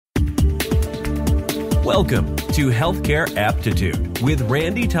Welcome to Healthcare Aptitude with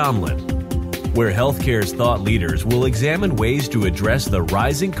Randy Tomlin, where healthcare's thought leaders will examine ways to address the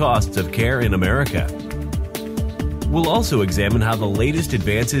rising costs of care in America. We'll also examine how the latest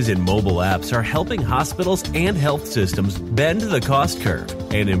advances in mobile apps are helping hospitals and health systems bend the cost curve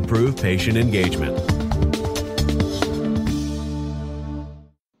and improve patient engagement.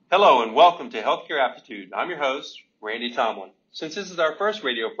 Hello and welcome to Healthcare Aptitude. I'm your host, Randy Tomlin. Since this is our first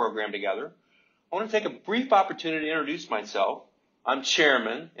radio program together, I want to take a brief opportunity to introduce myself. I'm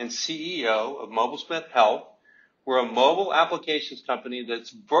Chairman and CEO of MobileSmith Health. We're a mobile applications company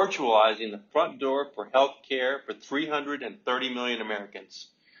that's virtualizing the front door for healthcare for 330 million Americans.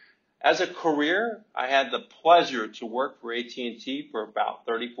 As a career, I had the pleasure to work for APPtitude for about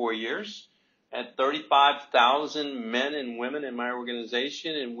 34 years. I had 35,000 men and women in my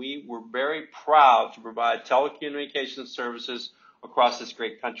organization, and we were very proud to provide telecommunications services across this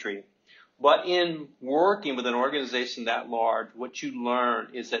great country. But in working with an organization that large, what you learn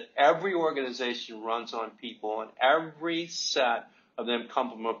is that every organization runs on people, and every set of them come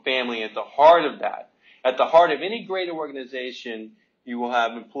from a family. At the heart of that, at the heart of any great organization, you will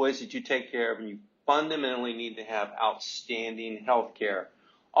have employees that you take care of, and you fundamentally need to have outstanding health care.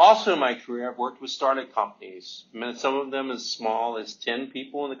 Also in my career, I've worked with startup companies. Some of them as small as 10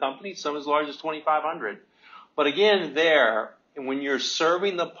 people in the company, some as large as 2,500. But again, and when you're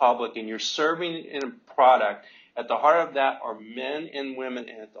serving the public and you're serving in a product, at the heart of that are men and women,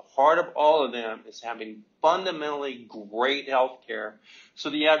 and at the heart of all of them is having fundamentally great health care so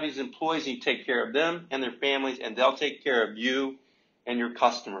that you have these employees and you take care of them and their families, and they'll take care of you and your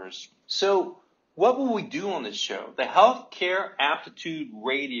customers. So what will we do on this show? The Healthcare Aptitude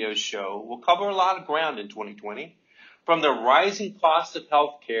radio show will cover a lot of ground in 2020, from the rising cost of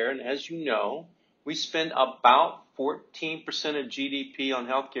healthcare, and as you know, we spend about 14% of GDP on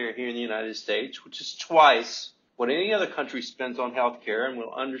healthcare here in the United States, which is twice what any other country spends on healthcare, and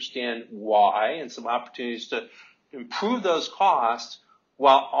we'll understand why and some opportunities to improve those costs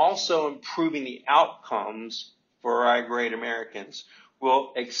while also improving the outcomes for our great Americans.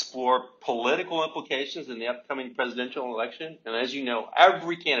 We'll explore political implications in the upcoming presidential election, and as you know,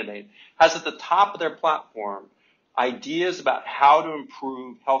 every candidate has at the top of their platform ideas about how to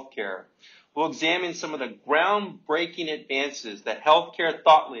improve healthcare. We'll examine some of the groundbreaking advances that healthcare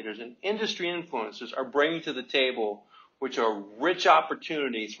thought leaders and industry influencers are bringing to the table, which are rich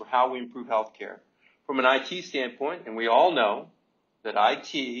opportunities for how we improve healthcare. From an IT standpoint, and we all know that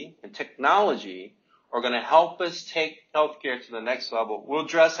IT and technology are going to help us take healthcare to the next level. We'll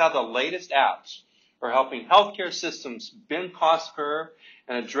address how the latest apps are helping healthcare systems bend cost curve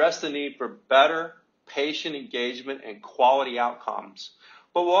and address the need for better patient engagement and quality outcomes.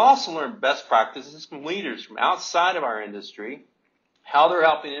 But we'll also learn best practices from leaders from outside of our industry, how they're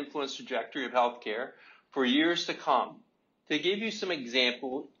helping influence the trajectory of healthcare for years to come. To give you some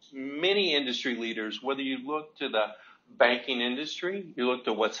examples, many industry leaders, whether you look to the banking industry, you look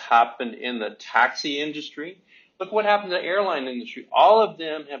to what's happened in the taxi industry, look what happened in the airline industry. All of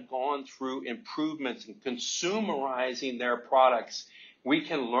them have gone through improvements in consumerizing their products. We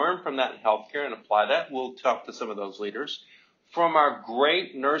can learn from that in healthcare and apply that. We'll talk to some of those leaders. From our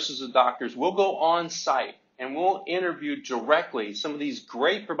great nurses and doctors, we'll go on site and we'll interview directly some of these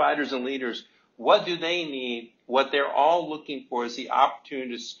great providers and leaders. What do they need? What they're all looking for is the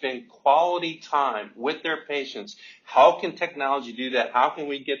opportunity to spend quality time with their patients. How can technology do that? How can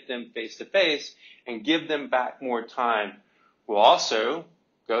we get them face to face and give them back more time? We'll also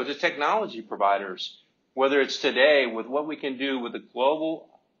go to technology providers, whether it's today with what we can do with the global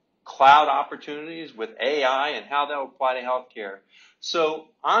cloud opportunities with AI and how that will apply to healthcare. So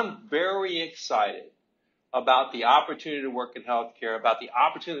I'm very excited about the opportunity to work in healthcare, about the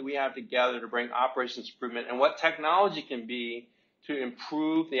opportunity we have together to bring operations improvement and what technology can be to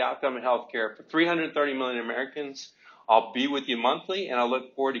improve the outcome in healthcare for 330 million Americans. I'll be with you monthly, and I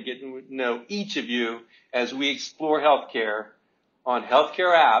look forward to getting to know each of you as we explore healthcare on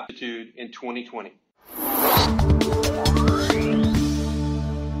Healthcare Aptitude in 2020.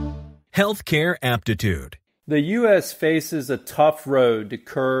 Healthcare Aptitude. The U.S. faces a tough road to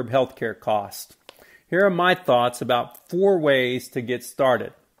curb healthcare costs. Here are my thoughts about 4 ways to get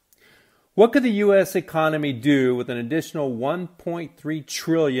started. What could the U.S. economy do with an additional $1.3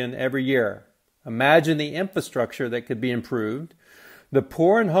 trillion every year? Imagine the infrastructure that could be improved, the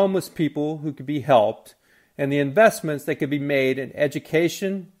poor and homeless people who could be helped, and the investments that could be made in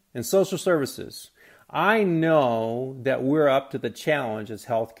education and social services. I know that we're up to the challenge as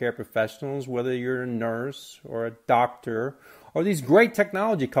healthcare professionals, whether you're a nurse or a doctor or these great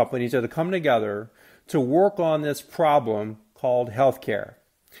technology companies that are coming together to work on this problem called healthcare.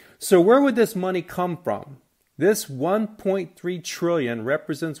 So where would this money come from? This $1.3 trillion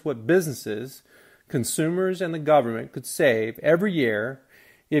represents what businesses, consumers, and the government could save every year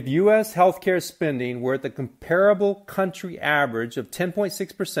if U.S. healthcare spending were at the comparable country average of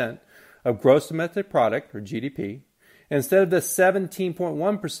 10.6% of gross domestic product, or GDP, instead of the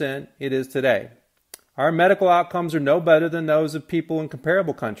 17.1% it is today. Our medical outcomes are no better than those of people in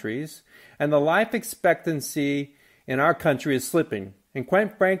comparable countries, and the life expectancy in our country is slipping. And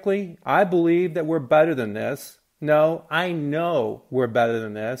quite frankly, I believe that we're better than this. No, I know we're better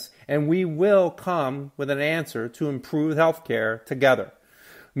than this, and we will come with an answer to improve healthcare together.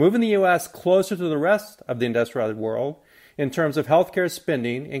 Moving the U.S. closer to the rest of the industrialized world in terms of healthcare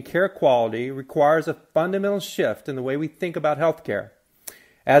spending and care quality requires a fundamental shift in the way we think about healthcare.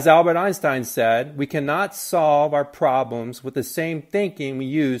 As Albert Einstein said, we cannot solve our problems with the same thinking we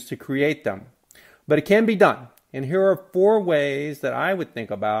use to create them. But it can be done, and here are 4 ways that I would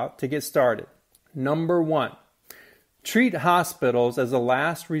think about to get started. Number 1, treat hospitals as the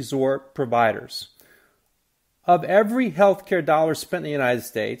last resort providers. Of every healthcare dollar spent in the United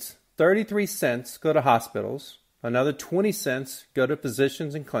States, 33 cents go to hospitals, another 20 cents go to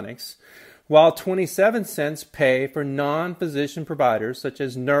physicians and clinics, while 27 cents pay for non-physician providers such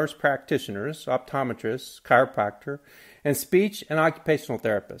as nurse practitioners, optometrists, chiropractor, and speech and occupational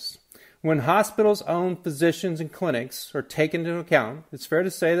therapists. When hospitals' own physicians and clinics are taken into account, it's fair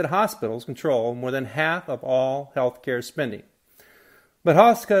to say that hospitals control more than half of all healthcare spending. But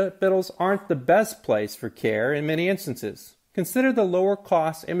hospitals aren't the best place for care in many instances. Consider the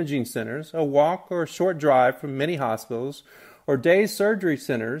lower-cost imaging centers, a walk or a short drive from many hospitals, or day surgery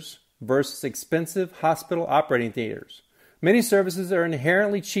centers versus expensive hospital operating theaters. Many services are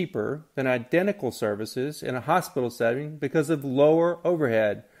inherently cheaper than identical services in a hospital setting because of lower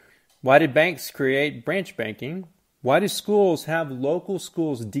overhead. Why did banks create branch banking? Why do schools have local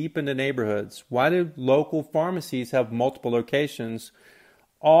schools deep into neighborhoods? Why do local pharmacies have multiple locations?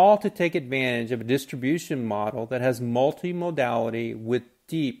 All to take advantage of a distribution model that has multimodality with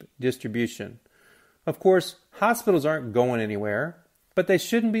deep distribution. Of course, hospitals aren't going anywhere, but they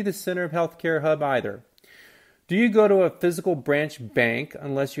shouldn't be the center of healthcare hub either. Do you go to a physical branch bank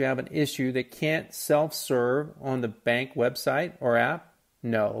unless you have an issue that can't self-serve on the bank website or app?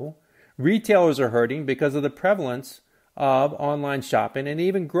 No. Retailers are hurting because of the prevalence of online shopping, and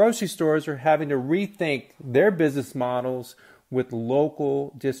even grocery stores are having to rethink their business models with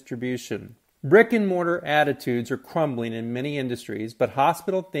local distribution. Brick and mortar attitudes are crumbling in many industries, but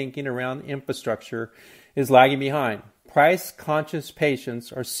hospital thinking around infrastructure is lagging behind. Price-conscious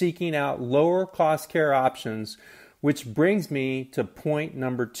patients are seeking out lower-cost care options, which brings me to point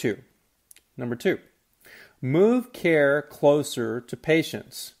number 2. Number 2, move care closer to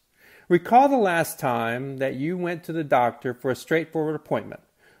patients. Recall the last time that you went to the doctor for a straightforward appointment,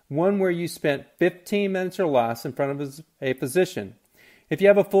 one where you spent 15 minutes or less in front of a physician. If you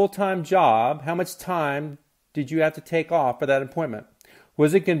have a full-time job, how much time did you have to take off for that appointment?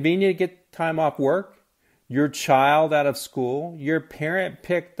 Was it convenient to get time off work? Your child out of school? Your parent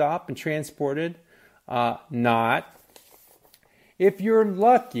picked up and transported? Not. If you're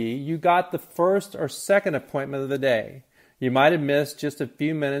lucky, you got the first or second appointment of the day. You might have missed just a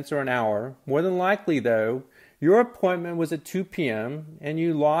few minutes or an hour. More than likely, though, your appointment was at 2 p.m. and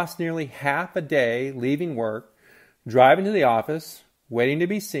you lost nearly half a day leaving work, driving to the office, waiting to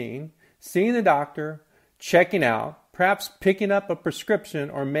be seen, seeing the doctor, checking out, perhaps picking up a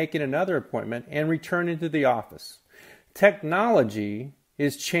prescription or making another appointment, and returning to the office. Technology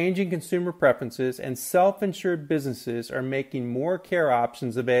is changing consumer preferences, and self-insured businesses are making more care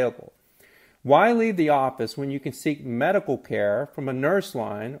options available. Why leave the office when you can seek medical care from a nurse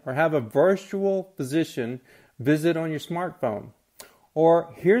line or have a virtual physician visit on your smartphone?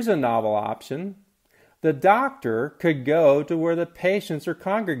 Or here's a novel option. The doctor could go to where the patients are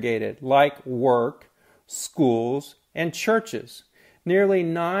congregated, like work, schools, and churches. Nearly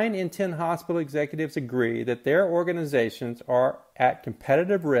 9 in 10 hospital executives agree that their organizations are at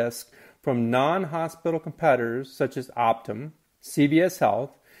competitive risk from non-hospital competitors such as Optum, CVS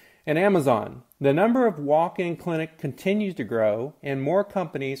Health, and Amazon. The number of walk-in clinics continues to grow, and more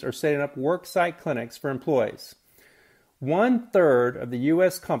companies are setting up worksite clinics for employees. 1/3 of the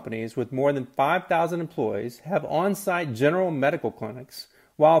U.S. companies with more than 5,000 employees have on-site general medical clinics,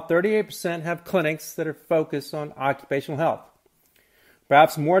 while 38% have clinics that are focused on occupational health.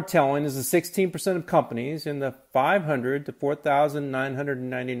 Perhaps more telling is the 16% of companies in the 500 to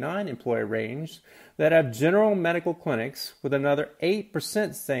 4,999 employee range that have general medical clinics, with another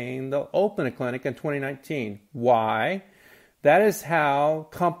 8% saying they'll open a clinic in 2019. Why? That is how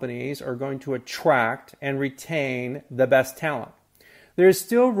companies are going to attract and retain the best talent. There is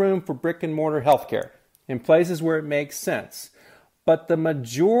still room for brick and mortar healthcare in places where it makes sense, but the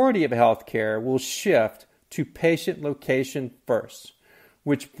majority of healthcare will shift to patient location first,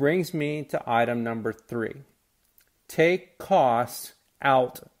 which brings me to item number 3. Take costs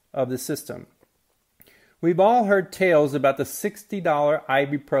out of the system. We've all heard tales about the $60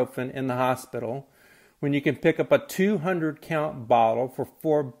 ibuprofen in the hospital when you can pick up a 200-count bottle for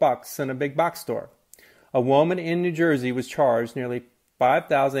 $4 in a big box store. A woman in New Jersey was charged nearly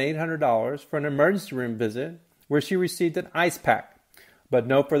 $5,800 for an emergency room visit where she received an ice pack, but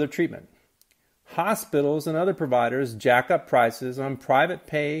no further treatment. Hospitals and other providers jack up prices on private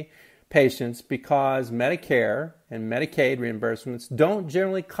pay patients because Medicare and Medicaid reimbursements don't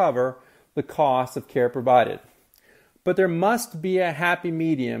generally cover the cost of care provided. But there must be a happy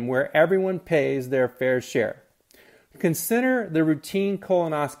medium where everyone pays their fair share. Consider the routine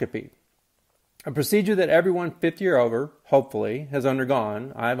colonoscopy, a procedure that everyone 50 or over, hopefully, has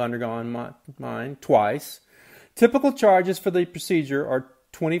undergone. I've undergone mine twice. Typical charges for the procedure are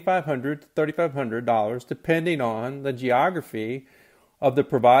 $2,500 to $3,500 depending on the geography of the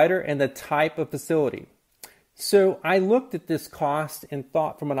provider and the type of facility. So I looked at this cost and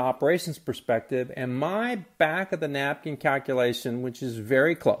thought from an operations perspective, and my back of the napkin calculation, which is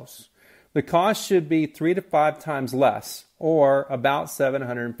very close, the cost should be 3 to 5 times less, or about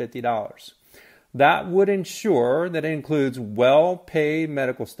 $750. That would ensure that it includes well-paid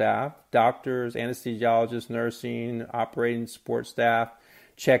medical staff, doctors, anesthesiologists, nursing, operating support staff,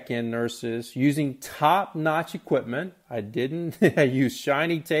 check-in nurses, using top-notch equipment. I used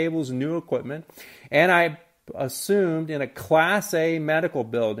shiny tables, new equipment, and I assumed in a Class A medical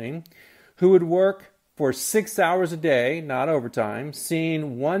building who would work for 6 hours a day, not overtime,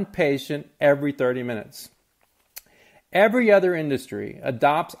 seeing one patient every 30 minutes. Every other industry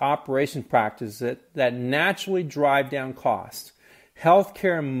adopts operation practices that naturally drive down costs.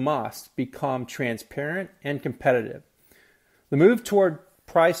 Healthcare must become transparent and competitive. The move toward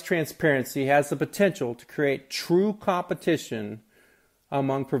price transparency has the potential to create true competition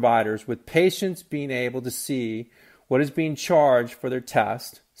among providers, with patients being able to see what is being charged for their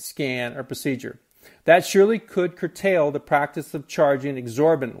test, scan, or procedure. That surely could curtail the practice of charging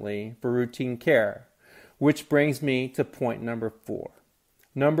exorbitantly for routine care, which brings me to point number 4.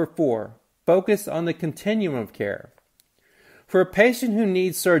 Number 4, focus on the continuum of care. For a patient who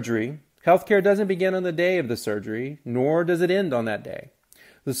needs surgery, healthcare doesn't begin on the day of the surgery, nor does it end on that day.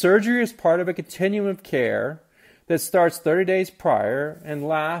 The surgery is part of a continuum of care that starts 30 days prior and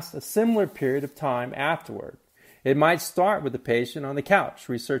lasts a similar period of time afterward. It might start with the patient on the couch,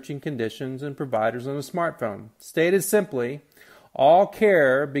 researching conditions and providers on a smartphone. Stated simply, all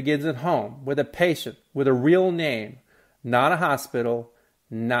care begins at home with a patient with a real name, not a hospital,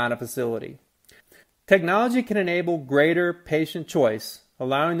 not a facility. Technology can enable greater patient choice,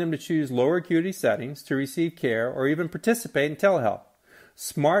 allowing them to choose lower acuity settings to receive care or even participate in telehealth.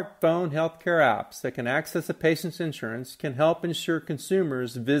 Smartphone healthcare apps that can access a patient's insurance can help ensure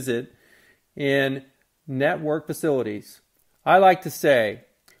consumers visit in network facilities. I like to say,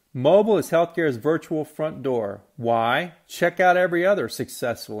 mobile is healthcare's virtual front door. Why? Check out every other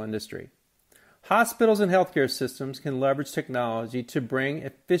successful industry. Hospitals and healthcare systems can leverage technology to bring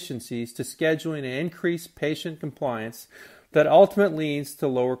efficiencies to scheduling and increase patient compliance that ultimately leads to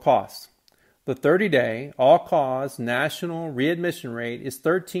lower costs. The 30-day all-cause national readmission rate is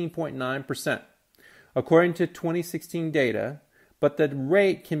 13.9%, according to 2016 data, but the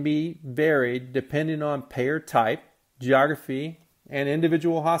rate can be varied depending on payer type, geography, and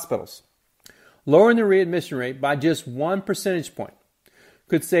individual hospitals. Lowering the readmission rate by just 1 percentage point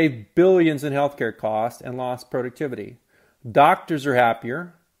could save billions in healthcare costs and lost productivity. Doctors are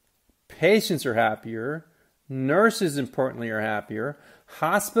happier, patients are happier, nurses, importantly, are happier,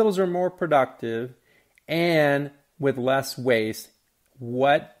 hospitals are more productive, and with less waste.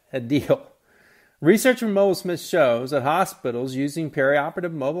 What a deal. Research from MobileSmith shows that hospitals using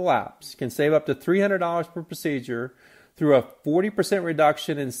perioperative mobile apps can save up to $300 per procedure through a 40%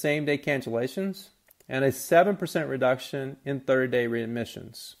 reduction in same-day cancellations and a 7% reduction in 30-day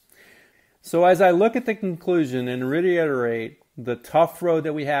readmissions. So as I look at the conclusion and reiterate the tough road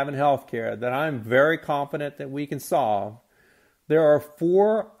that we have in healthcare that I'm very confident that we can solve, there are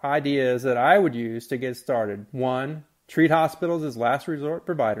 4 ideas that I would use to get started. 1, treat hospitals as last resort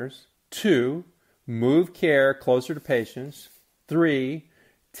providers. 2, move care closer to patients. 3,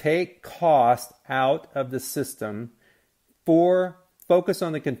 take cost out of the system. 4, focus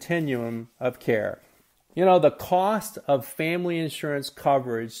on the continuum of care. You know, the cost of family insurance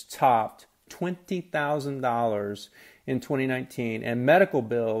coverage topped $20,000 in 2019, and medical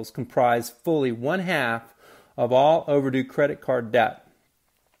bills comprise fully 1/2 of all overdue credit card debt.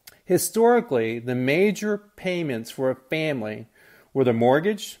 Historically, the major payments for a family were the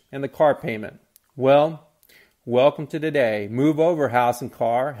mortgage and the car payment. Well, welcome to today. Move over house and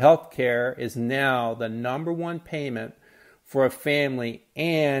car. Healthcare is now the number one payment for a family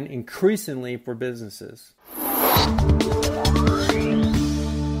and increasingly for businesses.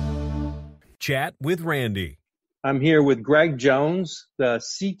 Chat with Randy. I'm here with Gregg Jones, the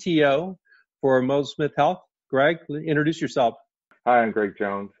CTO for MobileSmith Health. Gregg, introduce yourself. Hi, I'm Gregg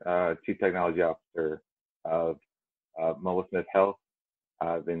Jones, Chief Technology Officer of MobileSmith Health.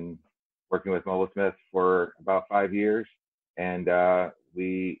 I've been working with MobileSmith for about 5 years, and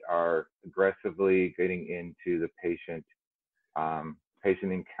we are aggressively getting into the patient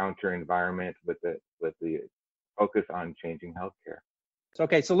encounter environment with the focus on changing healthcare.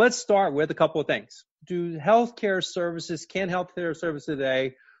 Okay, so let's start with a couple of things. Can healthcare services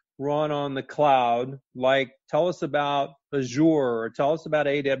today run on the cloud? Like, tell us about Azure or tell us about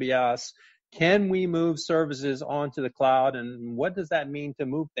AWS. Can we move services onto the cloud, and what does that mean to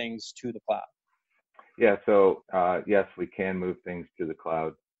move things to the cloud? Yeah, so yes, we can move things to the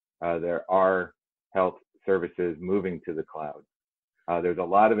cloud. There are health services moving to the cloud. There's a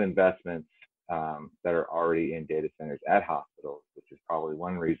lot of investments that are already in data centers at hospitals, which is probably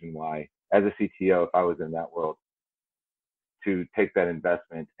one reason why, as a CTO, if I was in that world, to take that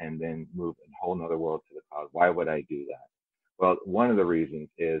investment and then move a whole nother world to the cloud, why would I do that? Well, one of the reasons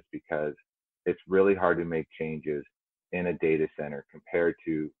is because it's really hard to make changes in a data center compared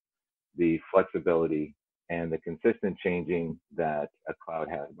to the flexibility and the consistent changing that a cloud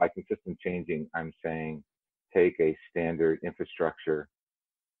has. By consistent changing, I'm saying take a standard infrastructure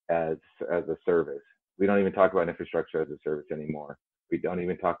as a service. We don't even talk about infrastructure as a service anymore. We don't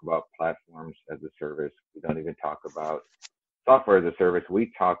even talk about platforms as a service. We don't even talk about software as a service.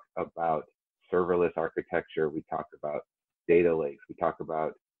 We talk about serverless architecture. We talk about data lakes. We talk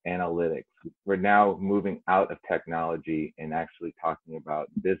about analytics. We're now moving out of technology and actually talking about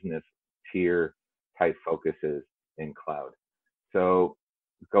business tier type focuses in cloud. So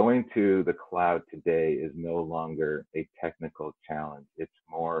going to the cloud today is no longer a technical challenge. It's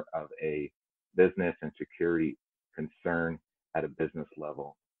more of a business and security concern at a business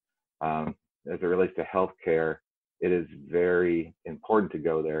level. As it relates to healthcare, it is very important to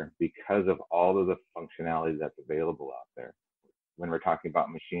go there because of all of the functionality that's available out there. When we're talking about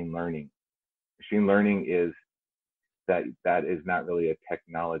machine learning is that is not really a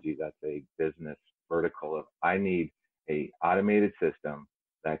technology, that's a business vertical of I need a automated system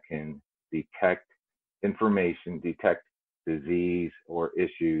that can detect information, detect disease or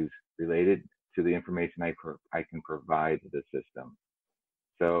issues related to the information I can provide to the system.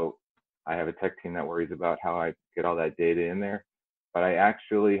 So I have a tech team that worries about how I get all that data in there, but I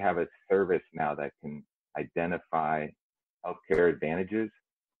actually have a service now that can identify healthcare advantages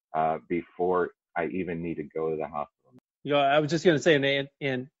before I even need to go to the hospital. You know, I was just going to say,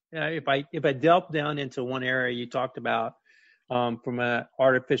 and if I delve down into one area you talked about from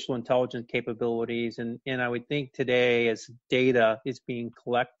artificial intelligence capabilities, and I would think today as data is being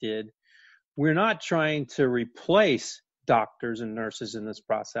collected, we're not trying to replace doctors and nurses in this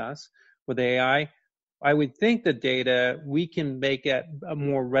process with AI. I would think the data we can make it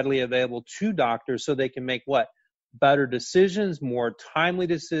more readily available to doctors so they can make what? Better decisions, more timely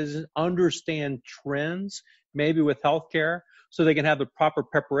decisions, understand trends, maybe with healthcare, so they can have the proper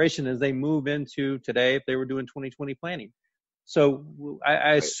preparation as they move into today if they were doing 2020 planning. So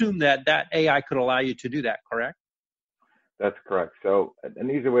I assume that AI could allow you to do that, correct? That's correct. So an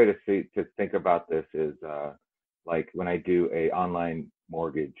easier way to think about this is like when I do a online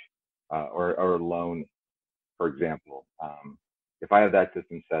mortgage or a loan, for example. If I have that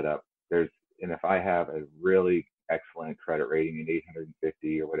system set up, and if I have a really excellent credit rating, an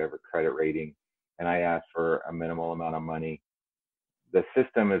 850 or whatever credit rating, and I ask for a minimal amount of money, the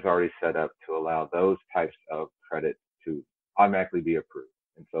system is already set up to allow those types of credit to automatically be approved.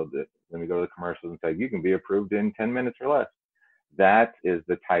 And so when we go to the commercials and say, you can be approved in 10 minutes or less, that is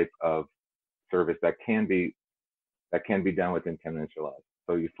the type of service that can be done within 10 minutes or less.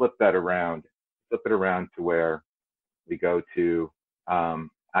 So you flip it around to where we go to,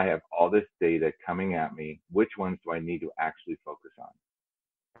 I have all this data coming at me. Which ones do I need to actually focus on?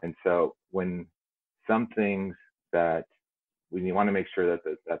 And so when some things that we want to make sure that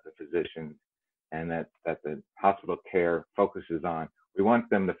the physicians and that the hospital care focuses on, we want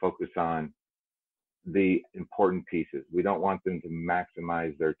them to focus on the important pieces. We don't want them to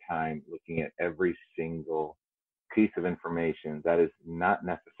maximize their time looking at every single piece of information. That is not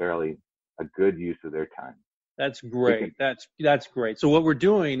necessarily a good use of their time. That's great. That's great. So what we're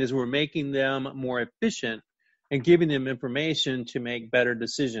doing is we're making them more efficient and giving them information to make better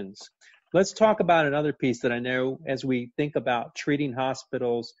decisions. Let's talk about another piece that I know as we think about treating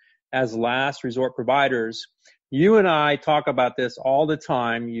hospitals as last resort providers. You and I talk about this all the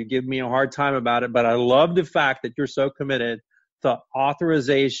time. You give me a hard time about it, but I love the fact that you're so committed to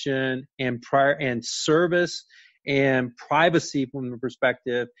authorization and service and privacy from the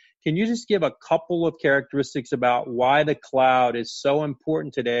perspective. Can you just give a couple of characteristics about why the cloud is so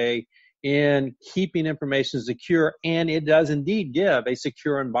important today in keeping information secure? And it does indeed give a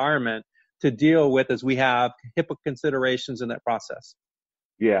secure environment to deal with as we have HIPAA considerations in that process.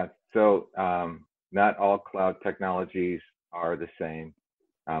 Yeah, so not all cloud technologies are the same.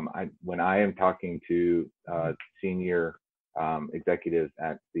 When I am talking to senior executives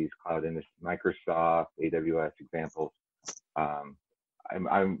at these cloud industries, Microsoft, AWS examples,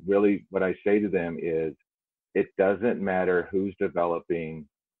 I'm really, what I say to them is, it doesn't matter who's developing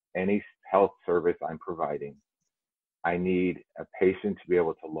any health service I'm providing. I need a patient to be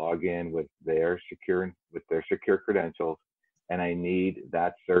able to log in with their secure credentials, and I need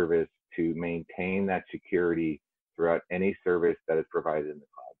that service to maintain that security throughout any service that is provided in the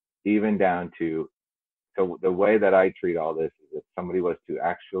cloud, even down to, so the way that I treat all this is if somebody was to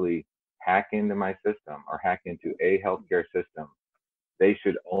actually hack into my system or hack into a healthcare system, they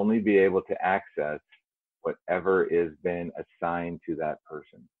should only be able to access whatever is been assigned to that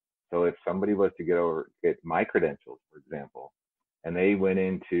person. So if somebody was to get my credentials, for example, and they went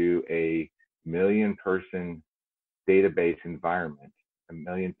into a 1 million person database environment, a 1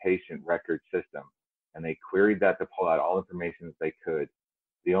 million patient record system, and they queried that to pull out all information that they could,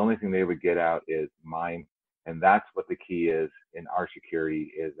 the only thing they would get out is mine. And that's what the key is in our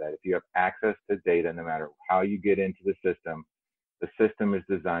security, is that if you have access to data, no matter how you get into the system is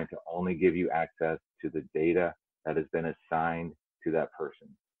designed to only give you access to the data that has been assigned to that person.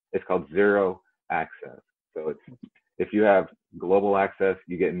 It's called zero access. So if you have global access,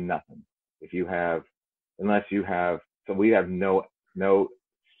 you get nothing. So we have no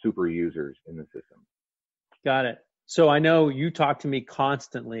super users in the system. Got it. So I know you talk to me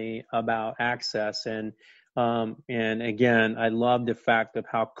constantly about access, and again, I love the fact of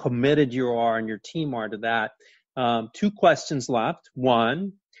how committed you are and your team are to that. 2 questions left.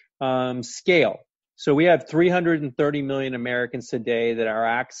 One, scale. So we have 330 million Americans today that are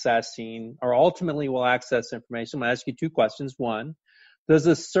accessing or ultimately will access information. I'm going to ask you 2 questions. One, does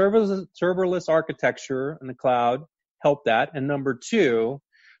the serverless architecture in the cloud help that? And number 2,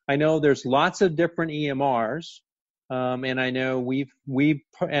 I know there's lots of different EMRs, and I know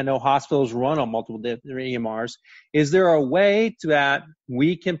I know hospitals run on multiple different EMRs. Is there a way that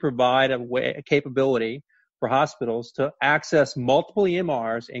we can provide a capability for hospitals to access multiple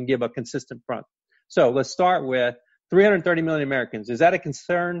EMRs and give a consistent front? So let's start with 330 million Americans. Is that a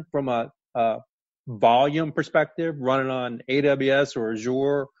concern from a volume perspective, running on AWS or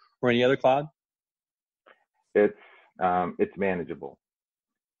Azure or any other cloud? It's manageable.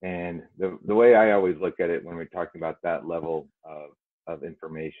 And the way I always look at it when we're talking about that level of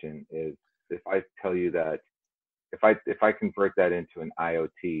information is, if I tell you that, if I convert that into an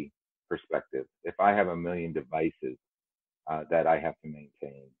IoT perspective, if I have 1 million devices that I have to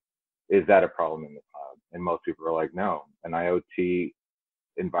maintain, is that a problem in the cloud? And most people are like, no, an IoT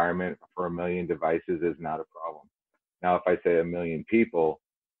environment for 1 million devices is not a problem. Now, if I say 1 million people,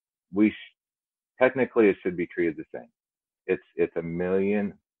 technically it should be treated the same. It's 1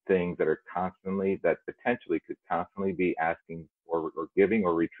 million things that potentially could constantly be asking or giving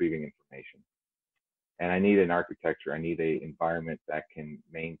or retrieving information. And I need an architecture. I need an environment that can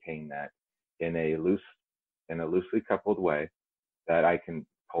maintain that in a loosely coupled way, that I can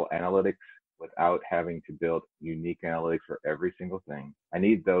pull analytics without having to build unique analytics for every single thing. I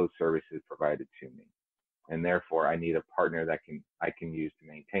need those services provided to me. And therefore I need a partner that I can use to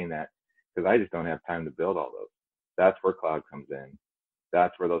maintain that, because I just don't have time to build all those. That's where cloud comes in.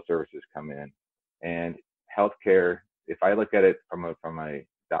 That's where those services come in. And healthcare, if I look at it from a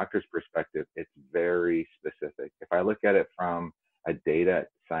doctor's perspective, it's very specific. If I look at it from a data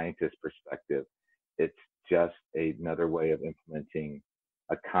scientist perspective, it's just another way of implementing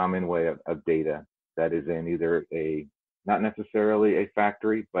a common way of data that is in either not necessarily a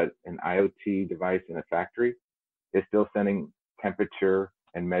factory, but an IoT device in a factory is still sending temperature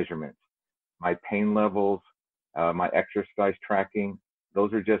and measurements. My pain levels, my exercise tracking,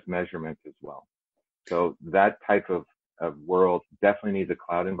 those are just measurements as well. So that type of world definitely needs a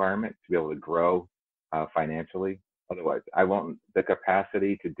cloud environment to be able to grow financially. Otherwise, the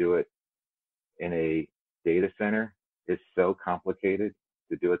capacity to do it in a data center is so complicated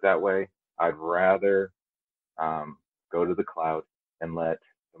to do it that way. I'd rather go to the cloud and let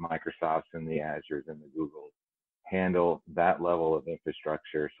the Microsofts and the Azures and the Googles handle that level of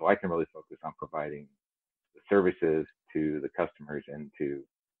infrastructure, so I can really focus on providing the services to the customers and to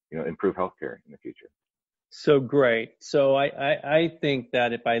improve healthcare in the future. So great. So I think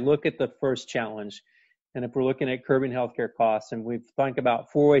that if I look at the first challenge, and if we're looking at curbing healthcare costs, and we've thought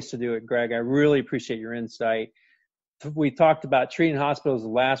about 4 ways to do it, Greg, I really appreciate your insight. We talked about treating hospitals as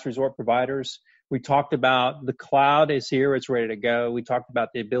last resort providers. We talked about the cloud is here, it's ready to go. We talked about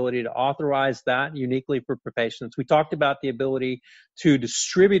the ability to authorize that uniquely for patients. We talked about the ability to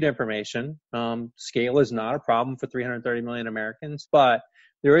distribute information. Scale is not a problem for 330 million Americans, but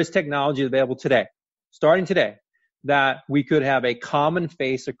there is technology available today, starting today, that we could have a common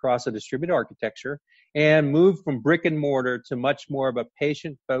face across a distributed architecture and move from brick and mortar to much more of a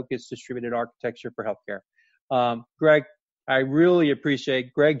patient-focused distributed architecture for healthcare. Greg, I really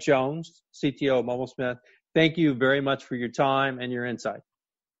appreciate Gregg Jones, CTO of MobileSmith. Thank you very much for your time and your insight.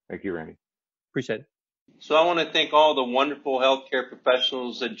 Thank you, Randy. Appreciate it. So I want to thank all the wonderful healthcare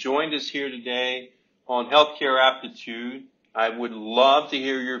professionals that joined us here today on Healthcare Aptitude. I would love to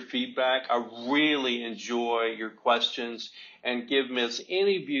hear your feedback. I really enjoy your questions, and give us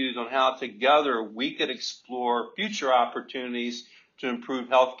any views on how together we could explore future opportunities to improve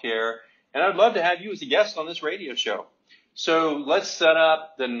healthcare. And I'd love to have you as a guest on this radio show. So let's set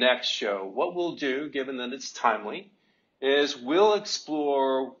up the next show. What we'll do, given that it's timely, is we'll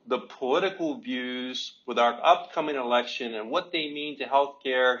explore the political views with our upcoming election and what they mean to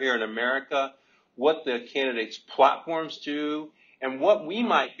healthcare here in America, what the candidates' platforms do, and what we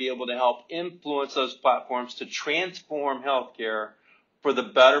might be able to help influence those platforms to transform healthcare for the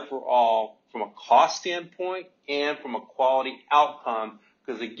better for all, from a cost standpoint and from a quality outcome.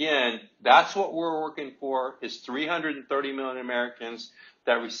 Because again, that's what we're working for, is 330 million Americans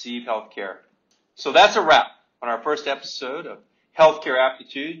that receive healthcare. So that's a wrap on our first episode of Healthcare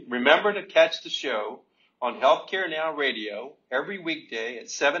Aptitude. Remember to catch the show on Healthcare Now Radio every weekday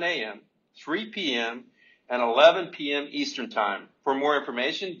at 7 a.m., 3 p.m., and 11 p.m. Eastern Time. For more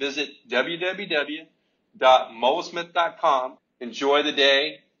information, visit www.mobilesmith.com. Enjoy the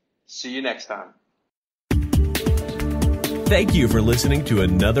day. See you next time. Thank you for listening to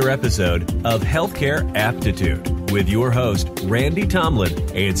another episode of Healthcare Aptitude with your host, Randy Tomlin,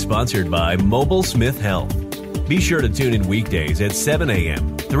 and sponsored by MobileSmith Health. Be sure to tune in weekdays at 7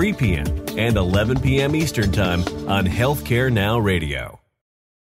 a.m., 3 p.m., and 11 p.m. Eastern Time on Healthcare Now Radio.